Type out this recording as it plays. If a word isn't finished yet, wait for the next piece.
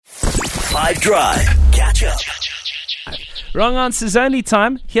5 Drive. Catch up. Wrong answers only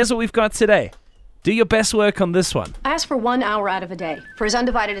time. Here's what we've got today. Do your best work on this one. I ask for 1 hour out of a day for his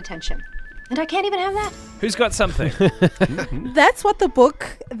undivided attention. And I can't even have that. Who's got something? That's what the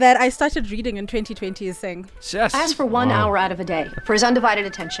book that I started reading in 2020 is saying. Just I ask for 1 hour out of a day for his undivided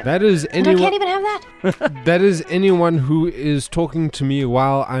attention. That is and I can't anyone. even have that. That is anyone who is talking to me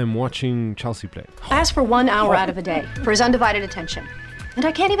while I'm watching Chelsea play. I ask for 1 hour out of a day for his undivided attention. And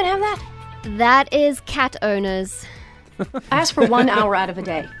I can't even have that. That is cat owners. I ask for 1 hour out of a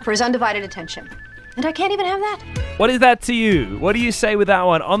day for his undivided attention. And I can't even have that. What is that to you? What do you say with that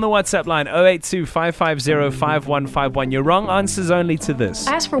one? On the WhatsApp line, 082-550-5151. Your wrong answers only to this.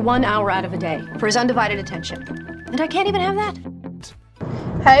 I ask for 1 hour out of a day for his undivided attention. And I can't even have that.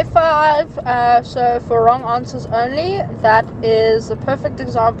 Hey Five, so for wrong answers only, that is a perfect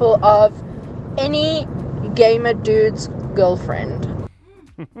example of any gamer dude's girlfriend.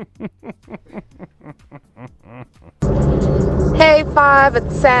 Hey Five,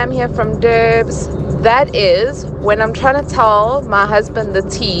 it's Sam here from Derbs. That is when I'm trying to tell my husband the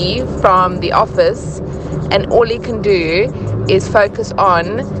tea from the office and all he can do is focus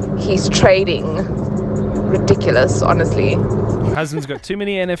on his trading. Ridiculous, honestly. Husband's got too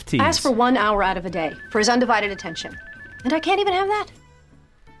many NFTs. I ask for 1 hour out of a day for his undivided attention. And I can't even have that.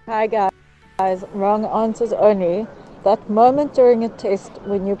 Hi guys, wrong answers only. That moment during a test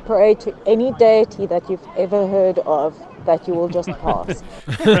when you pray to any deity that you've ever heard of that you will just pass.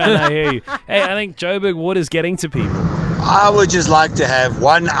 Right, I hear you. Hey, I think Joburg water's getting to people. I would just like to have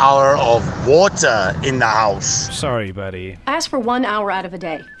 1 hour of water in the house. Sorry, buddy. I ask for 1 hour out of a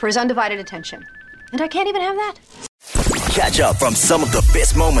day for his undivided attention. And I can't even have that. Catch up from some of the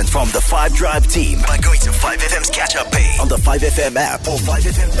best moments from the 5 Drive team by going to 5FM's catch up page on the 5FM app or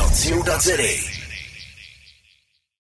 5FM.co.za.